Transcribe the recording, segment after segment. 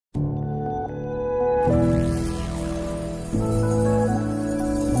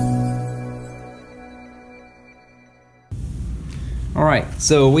right,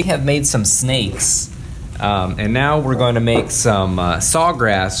 so we have made some snakes, and now we're going to make some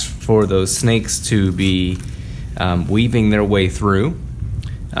sawgrass for those snakes to be weaving their way through,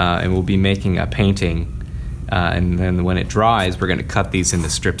 and we'll be making a painting, and then when it dries, we're going to cut these into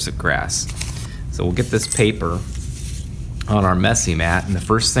strips of grass. So we'll get this paper on our messy mat, and the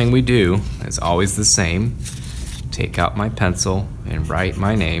first thing we do is always the same. Take out my pencil and write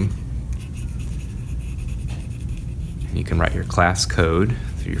my name. You can write your class code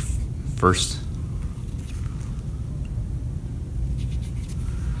through your first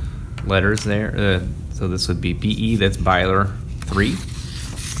letters there. So this would be BE, that's Byler 3.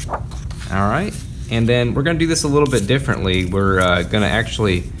 All right, and then we're gonna do this a little bit differently. We're gonna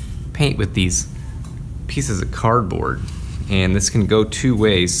actually paint with these pieces of cardboard, and this can go two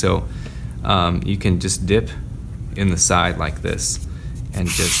ways. So you can just dip in the side like this and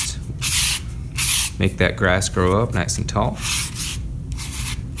just make that grass grow up nice and tall.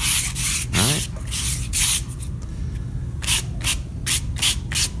 All right.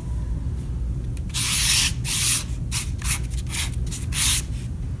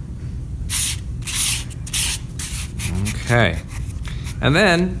 Okay. And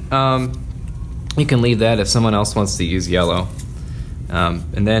then you can leave that if someone else wants to use yellow.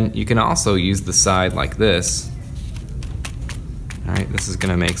 And then you can also use the side like this. All right, this is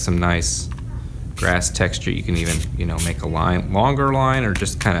gonna make some nice grass texture. You can even, make a line, longer line, or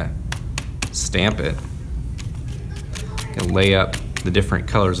just kind of stamp it. You can lay up the different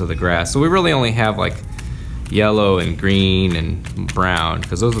colors of the grass. So we really only have like yellow and green and brown,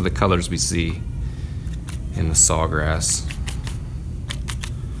 because those are the colors we see in the sawgrass.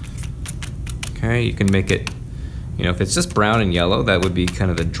 Okay, you can make it, if it's just brown and yellow, that would be kind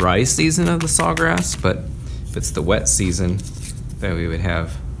of the dry season of the sawgrass, but if it's the wet season, then we would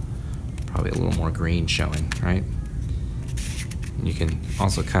have probably a little more green showing, right? And you can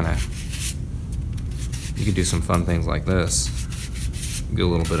also you could do some fun things like this. Do a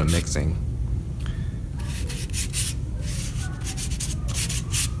little bit of mixing.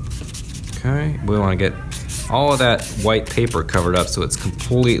 Okay, we want to get all of that white paper covered up so it's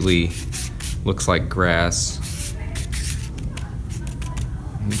completely looks like grass.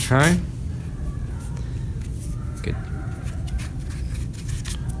 Okay. Good.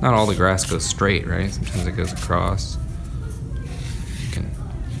 Not all the grass goes straight, right? Sometimes it goes across. You can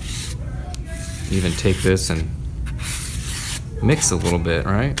even take this and mix a little bit,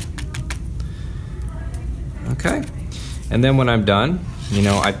 right? Okay. And then when I'm done,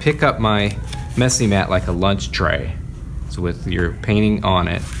 I pick up my messy mat like a lunch tray, so with your painting on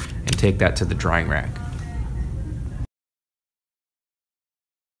it, and take that to the drying rack.